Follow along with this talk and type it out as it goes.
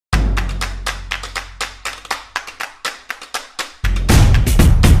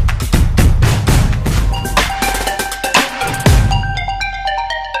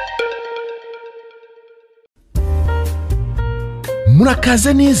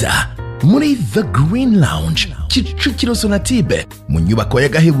murakaza neza muri The Green Lounge Kicukiro Sonatube mu nyubako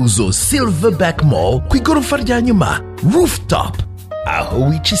y'agahebuzo Silverback Mall ku igorofa rya nyuma Rooftop, aho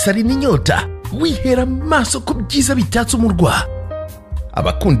wicisari n'inyota wihera amaso ku byiza bitatse umurwa.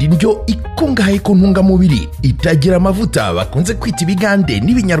 Abakunda indyo ikungahaye ku ntungamubiri itagira amavuta bakunze kwita ibigande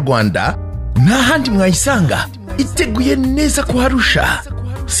n'ibinyarwanda, nta handi mwayisanga, iteguye neza kuharusha.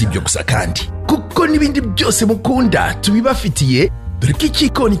 Si ibyo gusa kandi kuko n'ibindi byose mukunda tubibafitiye, dore ko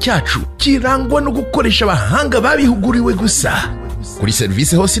ikikoni cyacu kirangwa no gukoresha abahanga babihuguriwe gusa. Kuri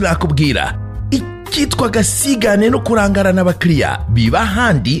serivisi hose nakubwira, ikitwa gasigane no kurangarana abakiriya biba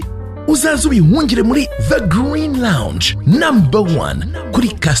handi, uzaza ubihungire muri The Green Lounge #1 kuri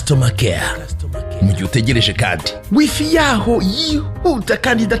Customer Care. Mu gihe utegereje kandi wifi yaho yihuta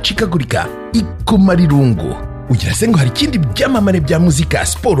kandi idacikagurika ikumara irungu. Ugira se ngo hari ikindi byamamare bya muzika,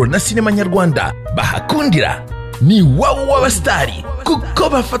 siporo na sinema nyarwanda bahakundira? Ni wabo w'abastari kuko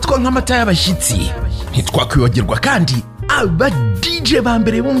bafatwa nk'amata y'abashyitsi. Ntitwakwibagirwa kandi aba DJ ba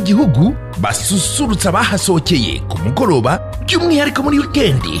mbere bo mu gihugu basusurutsa abahasohokeye ku mugoroba, by'umwihariko muri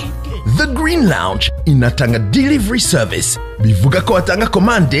wikendi. The Green Lounge inatanga delivery service, bivuga ko watanga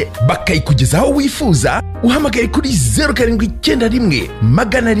komande bakayikugeza aho wifuza. Uhamagaye kuri 0791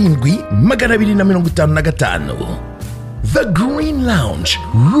 700 The Green Lounge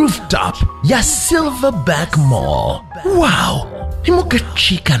Rooftop ya Silverback Mall. Wow,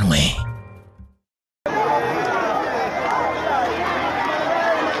 ntimugacikanwe.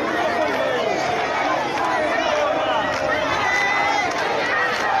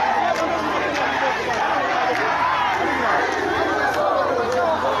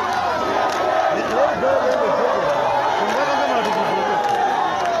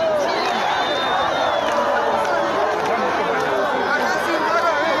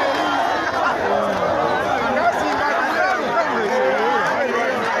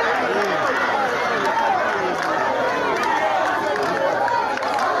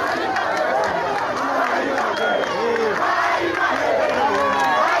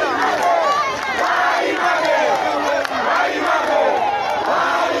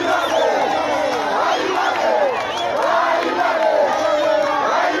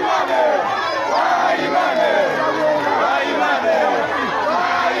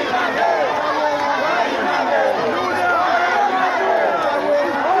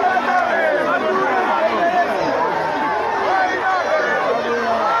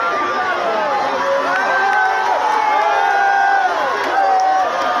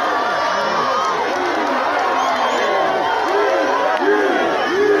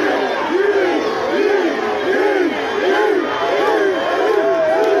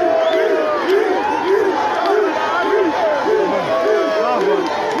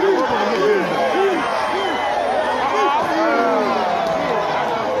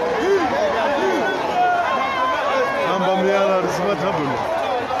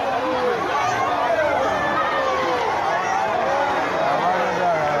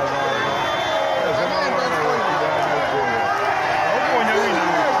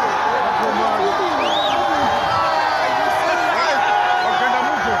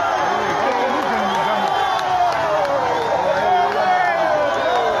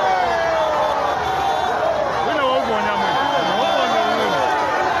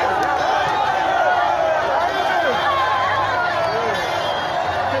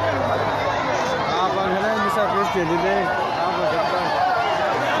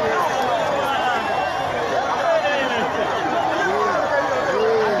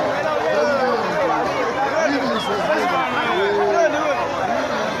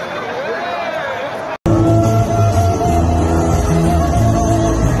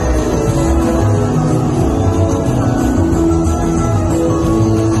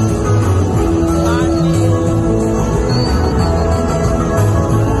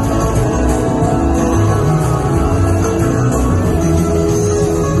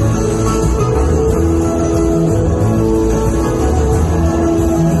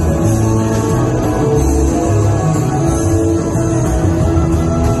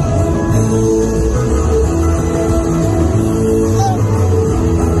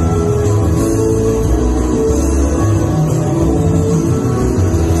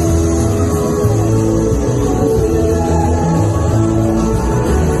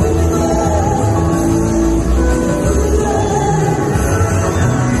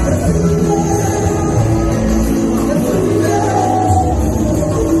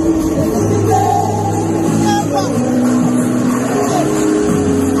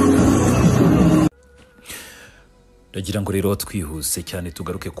 ndagira ngo rero twihuse cyane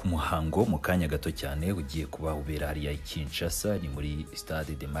tugaruke ku muhango mu kanya gato cyane ugiye kuba ubera hariya i Kinshasa, ni muri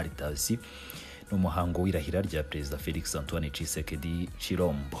Stade de Maritasi. Ni umuhango w'irahira rya Perezida Felix Antoine Tshisekedi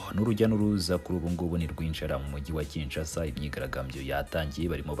Chilombo. N'urujya n'uruza kuri ubu ngubu ni rwinjira mu mujyi wa Kinshasa. Imyigaragambyo yatangiye,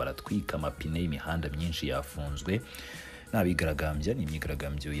 barimo baratwika amapine y'imihanda myinshi yafunzwe. Nabigaragambya ni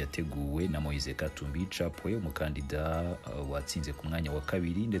imyigaragambyo yateguwe na Moise Katumbi Chapwe, umukandida watsinze ku mwanya wa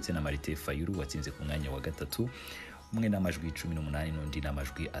kabiri, ndetse na Marite Fayulu watsinze ku mwanya wa gatatu, umwe n'amajwi 18 n'undi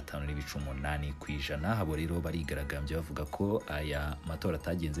n'amajwi 5.8 kwijana. Abo rero barigaragambye bavuga ko aya matora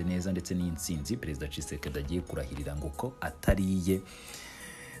atagenze neza, ndetse n'insinzi Perezida Tshisekedi agiye kurahirira ngo ko atariye.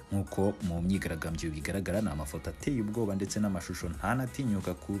 Nkuko mu myigaragambyo bigaragara, na amafoto ateye ubwoba ndetse n'amashusho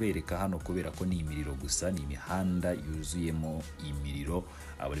ntanatinyuka kubereka hano kubera ko ni imiriro gusa, ni imihanda yuzuyemo imiriro.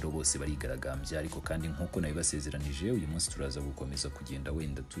 Abo rero bose barigaragambya, ariko kandi nkuko nabibasezeranije, uyu munsi turaza gukomeza kugenda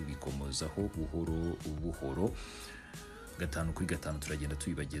wenda tubikomozaho buhoro buhoro, gatanu kuri gatanu turagenda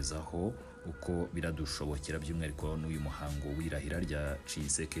tubibagezaho uko biradushobokera, by'umwihariko n'uyu muhango w'irahira rya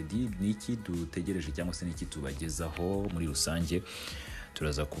Tshisekedi. Niki dutegereje cyangwa se niki tubagezaho muri rusange?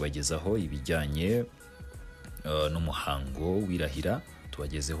 Turaza kubagezaho ibijyanye n'umuhango w'irahira,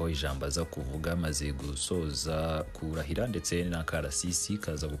 tubagezeho ijambo aza kuvuga maze gusoza kurahira, ndetse n'akarasisi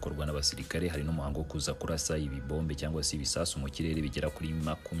kaza gukorwa n'abasirikare. Hari n'umuhango wo kuza kurasa ibibombe cyangwa se ibisasu mu kirere bigera kuri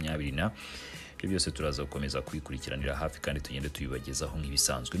 20. Ibyo byose turaza gukomeza kubikurikiranira hafi kandi tugende tubibagezaho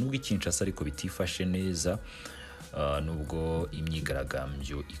nk'ibisanzwe. Nubwo Kinshasa ariko bitifashe neza, nubwo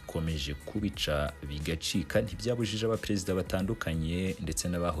imyigaragambyo ikomeje kubica bigacika, ntibyabujije abaperezida batandukanye ndetse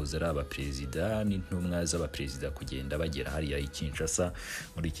n'abahoze ari abaperezida n'intumwa z'abaperezida kugenda bagera hariya i Kinshasa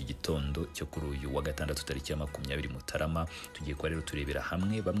muri iki gitondo cyo kuri uyu wa gatandatu tariki ya 20 Mutarama. Tugiye kwa rero turebera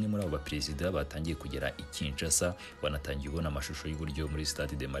hamwe bamwe muri abo baperezida batangiye kugera i Kinshasa, banatangiye ubona amashusho y'uburyo muri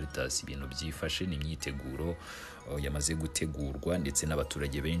Stade de Maritasi ibintu byifashe. Ni imyiteguro yamaze gutegurwa, ndetse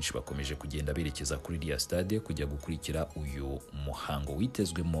n'abaturage benshi bakomeje kugenda berekeza kuri iriya stade kujya gukurikira uyu muhango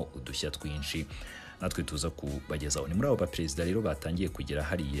witezwemo udushya twinshi, natwe tuza kubagezaho. Ni muri abo baperezida rero batangiye kugera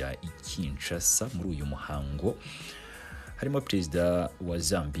hariya i Kinshasa muri uyu muhango harimo perezida wa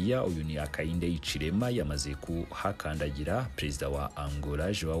Zambia, uyu ni Hakainde Hichilema, yamaze kuhakandagira. Perezida wa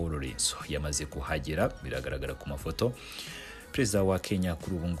Angola Joao Lourenço yamaze kuhagera, biragaragara ku mafoto. Perezida wa Kenya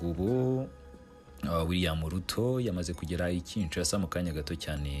kuri ubu ngubu William Ruto yamaze kugera i Kinshasa mu kanya gato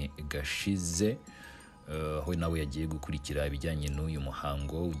cyane gashize, aho nawe yagiye gukurikira ibijyanye n'uyu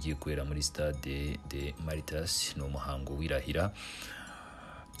muhango ugiye kubera muri Stade de Maritasi. Ni umuhango w'irahira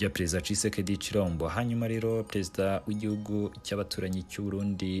rya Perezida Tshisekedi Chilombo. Hanyuma rero Perezida w'igihugu cy'abaturanyi cy'u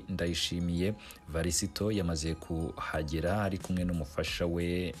Burundi Ndayishimiye Varisito yamaze kuhagera ari kumwe n'umufasha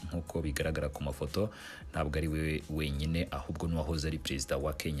we, nkuko bigaragara ku mafoto. Ntabwo ari we wenyine, ahubwo n'uwahoze ari Perezida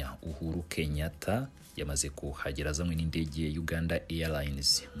wa Kenya Uhuru Kenyatta yamaze kuhagera azanywe n'indege Uganda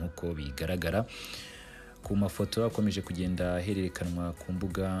Airlines. Nkuko bigaragara ku mafoto akomeje kugenda hererekanwa ku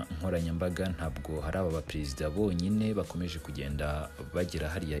mbuga nkoranyambaga, ntabwo hari aba baperezida bonyine bakomeje kugenda bagera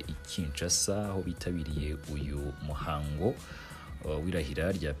hariya i Kinshasa aho bitabiriye uyu muhango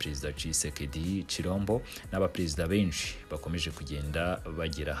w'irahira rya Perezida Tshisekedi Chilombo. N'abaperezida benshi bakomeje kugenda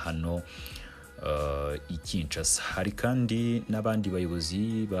bagera hano i Kinshasa. Hari kandi n'abandi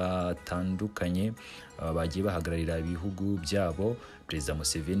bayobozi batandukanye bagiye bahagararira ibihugu byabo. Perezida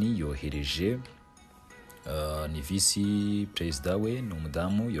Museveni yohereje ni visi perezida we, ni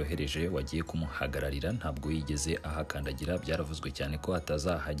umudamu yohereje wagiye kumuhagararira, ntabwo yigeze ahakandagira. Byaravuzwe cyane ko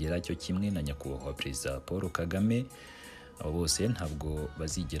atazahagera, cyo kimwe na nyakubahwa Perezida Paul Kagame. Abo bose ntabwo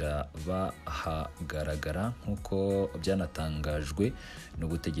bazigera bahagaragara, nkuko byanatangajwe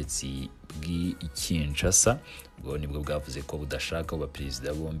n'ubutegetsi bw'i Kinshasa. Ubwo nibwo bwavuze ko budashaka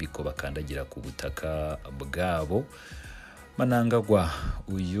abaperezida bombi ko bakandagira ku butaka bwabo. Manangagwa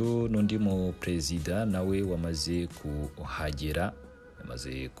uyu n'undi mu perezida nawe wamaze kuhagera,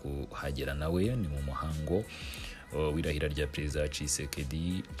 nawe ni mu muhango w'irahira rya Perezida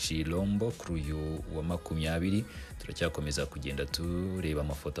Tshisekedi Chilombo kuri uyu wa 20. Turacyakomeza kugenda tureba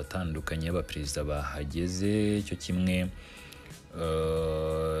amafoto atandukanye y'abaperezida bahageze, cyo kimwe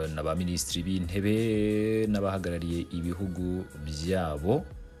n'aba minisitiri b'intebe n'abahagarariye ibihugu byabo.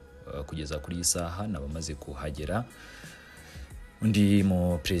 Kugeza kuri iyi saha n'abamaze kuhagera. Undi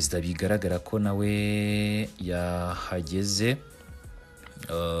mu perezida bigaragara ko nawe yahageze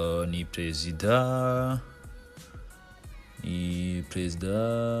ni perezida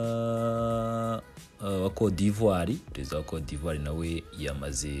wa Côte d'Ivoire. Perezida wa Côte d'Ivoire nawe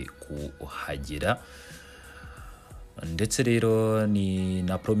yamaze kuhagera. ndetse rero ni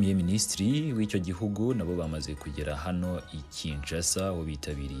na premier ministre w'icyo gihugu nabo bamaze kugera hano i Kinshasa aho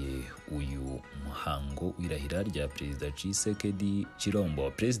bitabiriye uyu muhango w'irahira rya Perezida Tshisekedi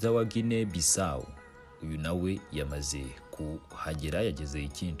Chilombo. Perezida wa Guinea Bissau uyu nawe yamaze kuhagera, yageze i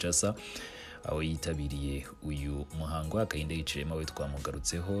Kinshasa aho yitabiriye uyu muhango. Akayinde yicirema we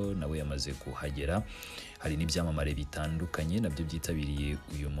twamugarutseho nawe yamaze kuhagera. Hari n'ibyamamare bitandukanye nabyo byitabiriye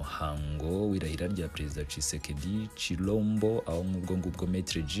uyu muhango w'irahira rya Perezida Tshisekedi Chilombo, aho ngubwo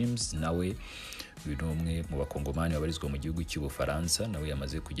Maître James nawe uyu ni umwe mu bakongomani babarizwa mu gihugu cy'Ubufaransa, nawe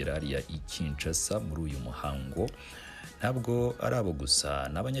yamaze kugera hariya i Kinshasa muri uyu muhango. Ntabwo ari abo gusa,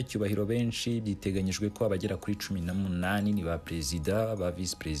 n'abanyacyubahiro benshi biteganyijwe ko abagera kuri 18 ni ba perezida, ba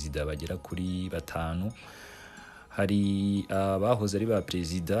vice perezida bagera kuri 5. Hari abahoze ari ba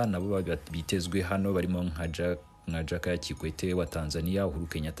perezida nabo bitezwe hano barimo nka Jakaya Kikwete wa Tanzania, Uhuru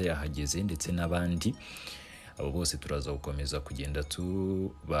Kenyatta yahageze ndetse n'abandi. Abo bose turaza gukomeza kugenda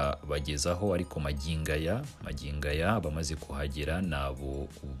tubagezaho, ariko magingaya bamaze kuhagera nabo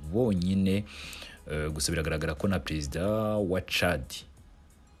bonyine. Gusa biragaragara ko na perezida wa Chad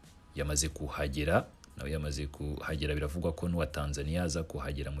yamaze kuhagera, nawe yamaze kuhagera. Biravugwa ko n'uwa Tanzania aza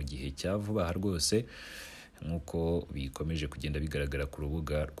kuhagera mu gihe cya vuba rwose, nkuko bikomeje kugenda bigaragara ku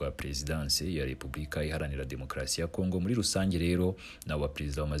rubuga rwa Presidence ya Repubulika Iharanira Demokarasi ya Kongo. Muri rusange rero nabo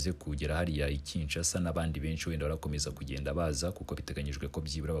perezida bamaze kugera hariya i Kinshasa, n'abandi benshi wenda barakomeza kugenda baza kuko biteganyijwe ko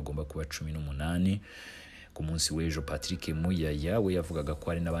byibura bagomba kuba 18. Ku munsi w'ejo Patrick Muyaya we yavugaga ko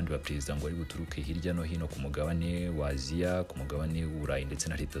hari n'abandi baperezida ngo bari buturuke hirya no hino ku mugabane wa Aziya, ku mugabane w'Uburayi ndetse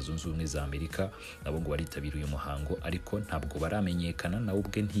na Leta Zunze Ubumwe za Amerika, nabo ngo baritabiriye uyu muhango, ariko ntabwo baramenyekana, nawe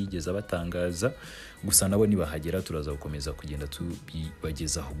ubwe ntiyigeze abatangaza. Gusa nabo nibahagera turaza gukomeza kugenda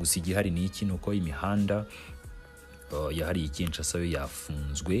tubibagezaho. Gusa igihari ni iki, nuko imihanda yahari i Kinshasa yo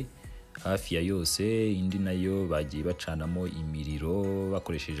yafunzwe hafi ya yose, indi nayo bagiye bacanamo imiriro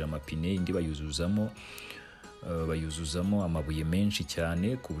bakoresheje amapine, indi bayuzuzamo amabuye menshi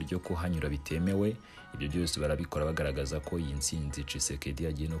cyane ku buryo kuhanyura bitemewe. Ibyo byose barabikora bagaragaza ko iyi ntsinzi Tshisekedi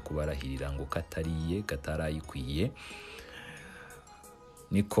yagiye no kubarahirira ngo katarayikwiye.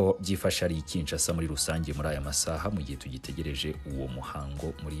 Niko byifasha ari Kinshasa muri rusange muri aya masaha, mu gihe tugitegereje uwo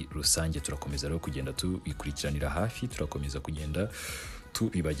muhango muri rusange. Turakomeza rero kugenda tubikurikiranira hafi, turakomeza kugenda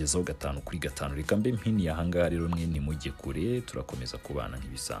tubibagezaho 5 kuri 5. Reka mbe mpini ahangaha rero mwe nimujye kure, turakomeza kubana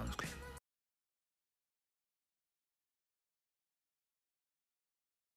nk'ibisanzwe.